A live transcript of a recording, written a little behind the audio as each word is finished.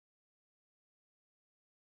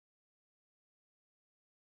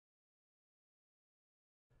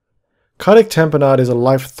Cardiac tamponade is a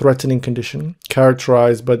life-threatening condition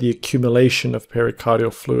characterized by the accumulation of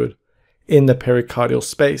pericardial fluid in the pericardial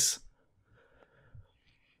space.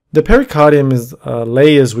 The pericardium is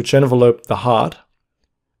layers which envelope the heart.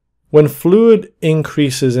 When fluid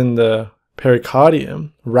increases in the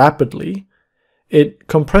pericardium rapidly, it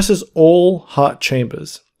compresses all heart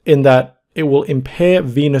chambers in that it will impair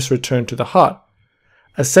venous return to the heart.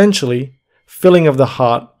 Essentially, filling of the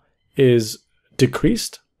heart is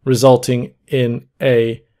decreased, resulting in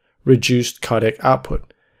a reduced cardiac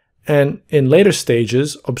output, and in later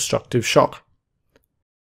stages, obstructive shock.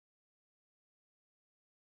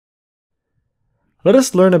 Let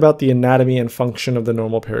us learn about the anatomy and function of the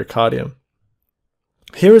normal pericardium.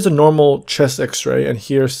 Here is a normal chest X-ray, and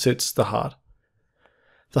here sits the heart.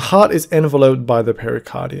 The heart is enveloped by the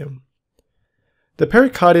pericardium. The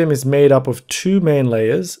pericardium is made up of two main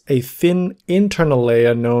layers, a thin internal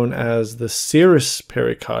layer known as the serous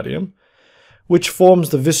pericardium, which forms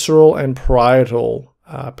the visceral and parietal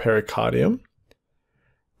pericardium.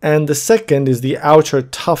 And the second is the outer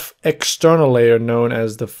tough external layer known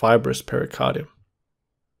as the fibrous pericardium.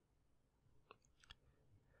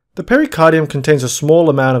 The pericardium contains a small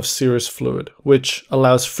amount of serous fluid, which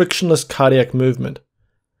allows frictionless cardiac movement.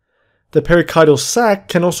 The pericardial sac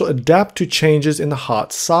can also adapt to changes in the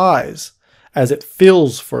heart size, as it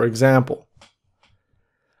fills, for example.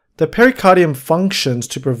 The pericardium functions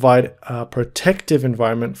to provide a protective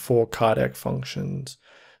environment for cardiac functions,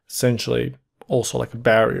 essentially also like a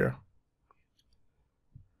barrier.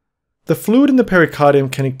 The fluid in the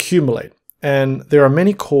pericardium can accumulate, and there are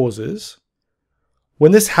many causes.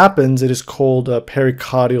 When this happens, it is called a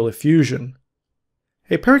pericardial effusion.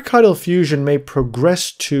 A pericardial effusion may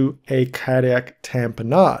progress to a cardiac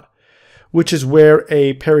tamponade, which is where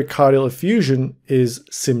a pericardial effusion is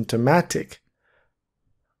symptomatic.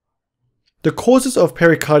 The causes of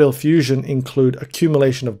pericardial effusion include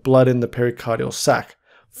accumulation of blood in the pericardial sac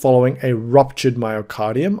following a ruptured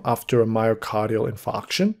myocardium after a myocardial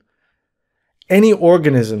infarction. Any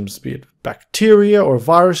organisms, be it bacteria or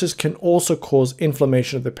viruses, can also cause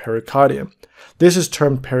inflammation of the pericardium. This is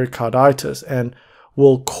termed pericarditis and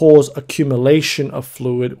will cause accumulation of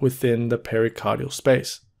fluid within the pericardial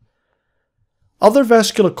space. Other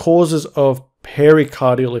vascular causes of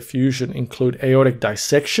pericardial effusion include aortic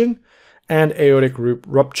dissection and aortic root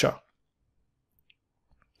rupture.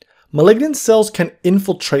 Malignant cells can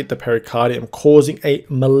infiltrate the pericardium, causing a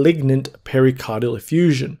malignant pericardial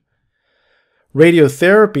effusion.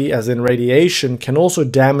 Radiotherapy, as in radiation, can also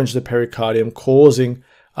damage the pericardium, causing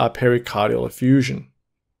a pericardial effusion.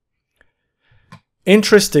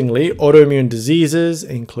 Interestingly, autoimmune diseases,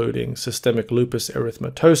 including systemic lupus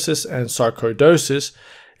erythematosus and sarcoidosis,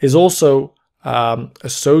 is also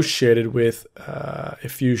associated with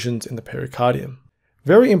effusions in the pericardium.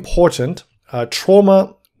 Very important,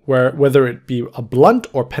 trauma, whether it be a blunt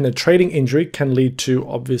or penetrating injury, can lead to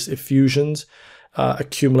obvious effusions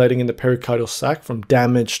accumulating in the pericardial sac from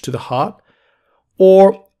damage to the heart,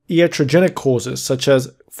 or iatrogenic causes such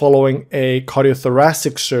as following a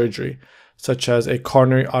cardiothoracic surgery, such as a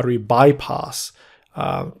coronary artery bypass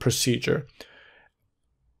procedure.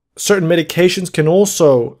 Certain medications can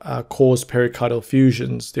also cause pericardial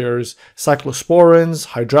effusions. There's cyclosporins,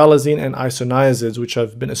 hydralazine, and isoniazids, which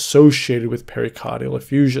have been associated with pericardial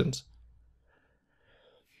effusions.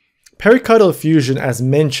 Pericardial effusion, as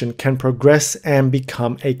mentioned, can progress and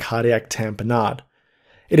become a cardiac tamponade.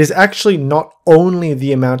 It is actually not only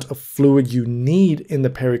the amount of fluid you need in the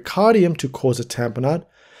pericardium to cause a tamponade,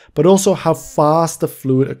 but also how fast the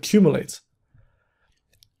fluid accumulates.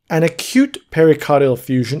 An acute pericardial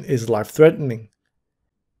effusion is life-threatening.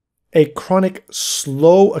 A chronic,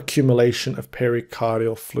 slow accumulation of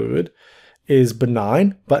pericardial fluid is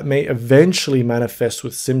benign, but may eventually manifest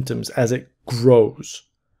with symptoms as it grows.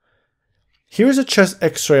 Here is a chest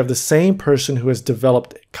X-ray of the same person who has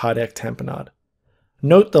developed cardiac tamponade.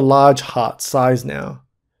 Note the large heart size now.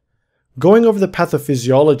 Going over the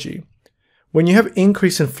pathophysiology, when you have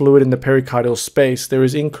increase in fluid in the pericardial space, there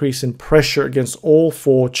is increase in pressure against all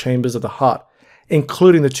four chambers of the heart,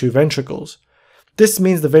 including the two ventricles. This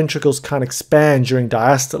means the ventricles can't expand during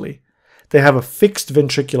diastole. They have a fixed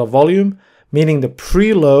ventricular volume, meaning the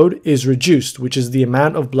preload is reduced, which is the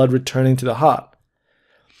amount of blood returning to the heart.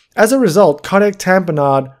 As a result, cardiac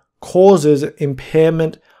tamponade causes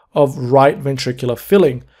impairment of right ventricular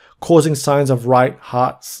filling, causing signs of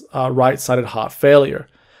right-sided heart failure,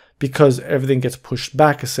 because everything gets pushed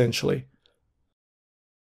back essentially.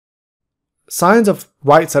 Signs of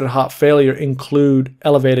right-sided heart failure include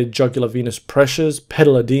elevated jugular venous pressures,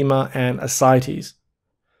 pedal edema, and ascites.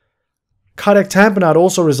 Cardiac tamponade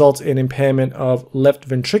also results in impairment of left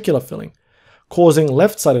ventricular filling, causing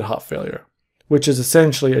left-sided heart failure, which is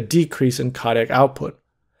essentially a decrease in cardiac output.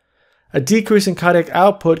 A decrease in cardiac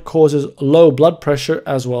output causes low blood pressure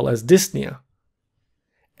as well as dyspnea.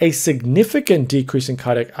 A significant decrease in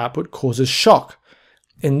cardiac output causes shock,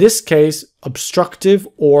 in this case obstructive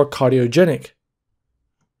or cardiogenic.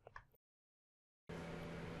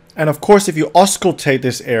 And of course, if you auscultate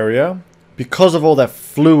this area, because of all that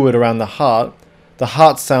fluid around the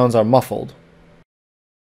heart sounds are muffled.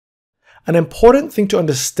 An important thing to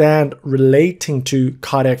understand relating to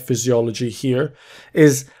cardiac physiology here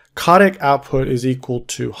is cardiac output is equal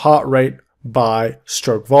to heart rate by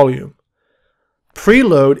stroke volume.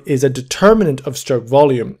 Preload is a determinant of stroke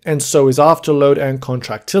volume, and so is afterload and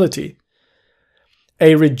contractility.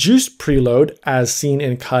 A reduced preload, as seen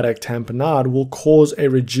in cardiac tamponade, will cause a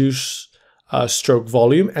reduced stroke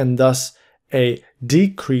volume and thus a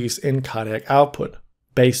decrease in cardiac output,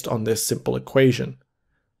 based on this simple equation.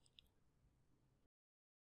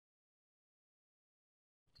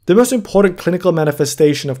 The most important clinical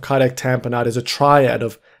manifestation of cardiac tamponade is a triad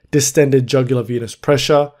of distended jugular venous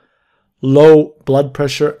pressure, low blood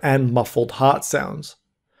pressure, and muffled heart sounds.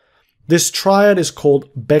 This triad is called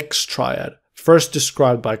Beck's triad, first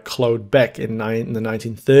described by Beck in the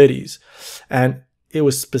 1930s, and it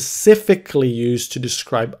was specifically used to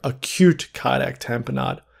describe acute cardiac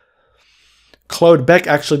tamponade. Beck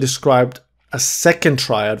actually described a second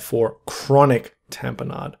triad for chronic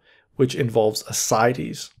tamponade, which involves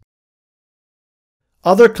ascites.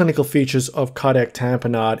 Other clinical features of cardiac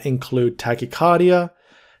tamponade include tachycardia,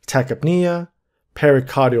 tachypnea,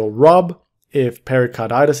 pericardial rub if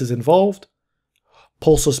pericarditis is involved,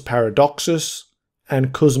 pulseless paradoxus,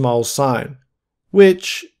 and Kussmaul's sign,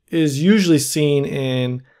 which is usually seen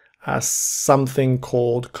in something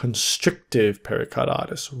called constrictive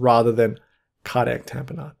pericarditis rather than cardiac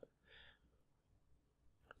tamponade.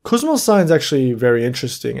 Kussmaul's sign is actually very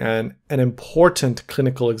interesting and an important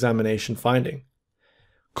clinical examination finding.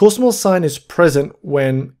 Kussmaul's sign is present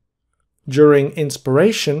when, during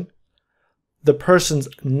inspiration, the person's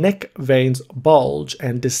neck veins bulge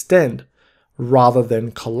and distend rather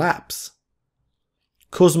than collapse.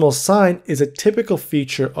 Kussmaul's sign is a typical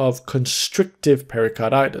feature of constrictive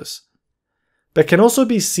pericarditis, but can also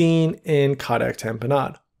be seen in cardiac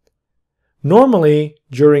tamponade. Normally,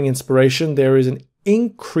 during inspiration, there is an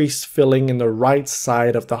increased filling in the right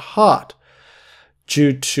side of the heart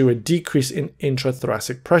due to a decrease in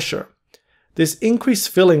intrathoracic pressure. This increased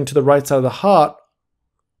filling to the right side of the heart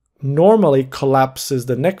normally collapses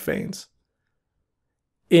the neck veins.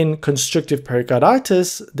 In constrictive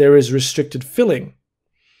pericarditis, there is restricted filling,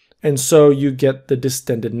 and so you get the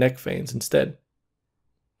distended neck veins instead.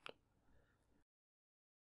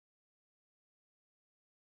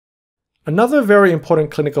 Another very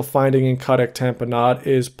important clinical finding in cardiac tamponade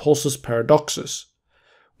is pulseless paradoxus,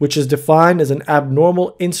 which is defined as an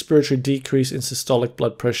abnormal inspiratory decrease in systolic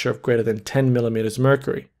blood pressure of greater than 10 millimeters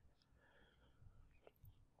mercury.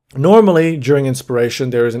 Normally, during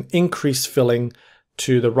inspiration, there is an increased filling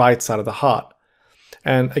to the right side of the heart.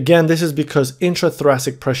 And again, this is because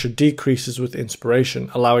intrathoracic pressure decreases with inspiration,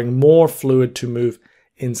 allowing more fluid to move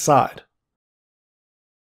inside.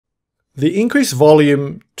 The increased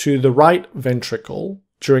volume to the right ventricle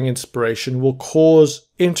during inspiration will cause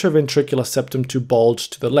interventricular septum to bulge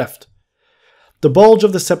to the left. The bulge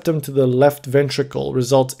of the septum to the left ventricle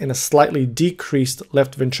results in a slightly decreased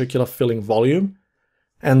left ventricular filling volume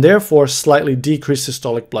and therefore slightly decreased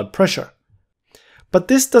systolic blood pressure. But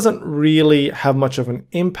this doesn't really have much of an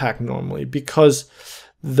impact normally because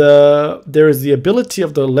there is the ability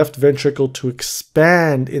of the left ventricle to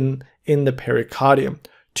expand in the pericardium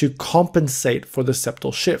to compensate for the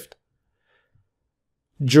septal shift.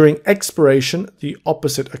 During expiration, the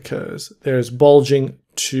opposite occurs. There is bulging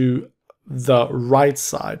to the right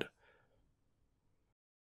side.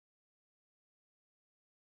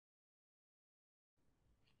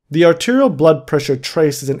 The arterial blood pressure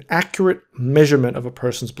trace is an accurate measurement of a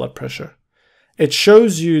person's blood pressure. It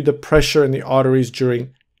shows you the pressure in the arteries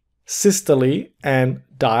during systole and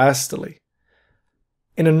diastole.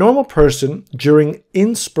 In a normal person, during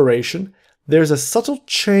inspiration, there's a subtle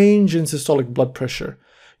change in systolic blood pressure,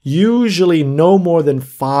 usually no more than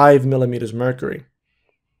 5 millimeters mercury.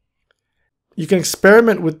 You can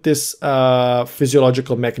experiment with this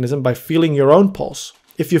physiological mechanism by feeling your own pulse.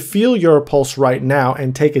 If you feel your pulse right now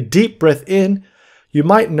and take a deep breath in, you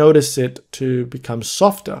might notice it to become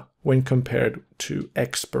softer when compared to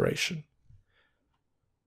expiration.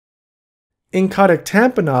 In cardiac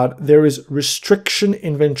tamponade, there is restriction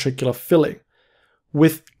in ventricular filling,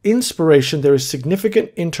 with inspiration, there is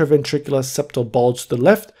significant interventricular septal bulge to the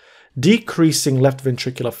left, decreasing left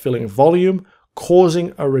ventricular filling volume,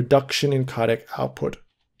 causing a reduction in cardiac output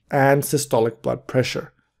and systolic blood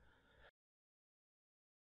pressure.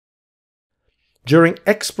 During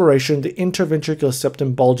expiration, the interventricular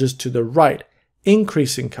septum bulges to the right,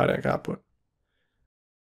 increasing cardiac output.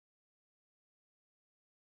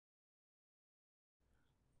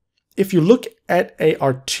 If you look at an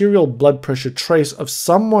arterial blood pressure trace of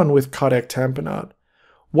someone with cardiac tamponade,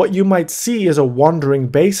 what you might see is a wandering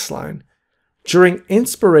baseline. During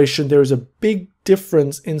inspiration, there is a big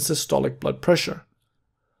difference in systolic blood pressure.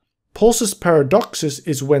 Pulseless paradoxus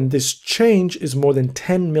is when this change is more than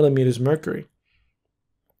 10 millimeters mercury.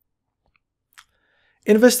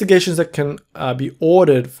 Investigations that can be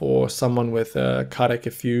ordered for someone with cardiac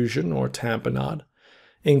effusion or tamponade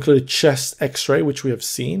include chest x-ray, which we have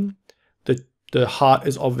seen. The heart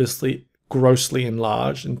is obviously grossly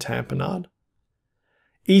enlarged in tamponade.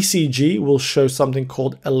 ECG will show something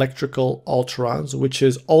called electrical alterans, which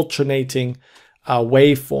is alternating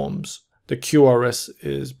waveforms. The QRS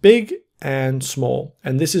is big and small,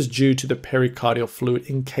 and this is due to the pericardial fluid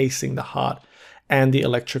encasing the heart and the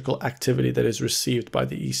electrical activity that is received by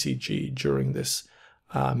the ECG during this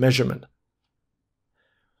measurement.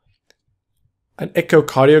 An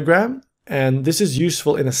echocardiogram, and this is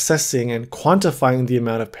useful in assessing and quantifying the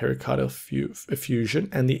amount of pericardial effusion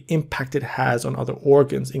and the impact it has on other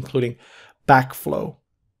organs, including backflow.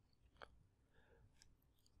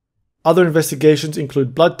 Other investigations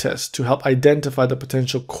include blood tests to help identify the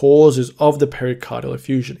potential causes of the pericardial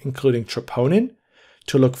effusion, including troponin,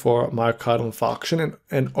 to look for myocardial infarction, and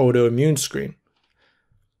an autoimmune screen.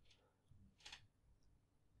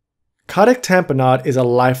 Cardiac tamponade is a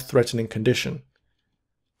life-threatening condition.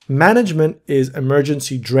 Management is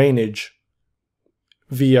emergency drainage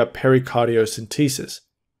via pericardiocentesis,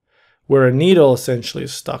 where a needle essentially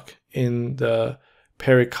is stuck in the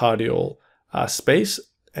pericardial space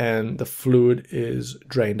and the fluid is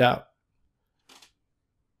drained out.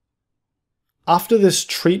 After this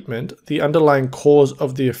treatment, the underlying cause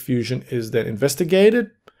of the effusion is then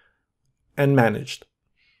investigated and managed.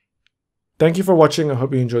 Thank you for watching. I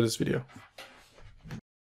hope you enjoyed this video.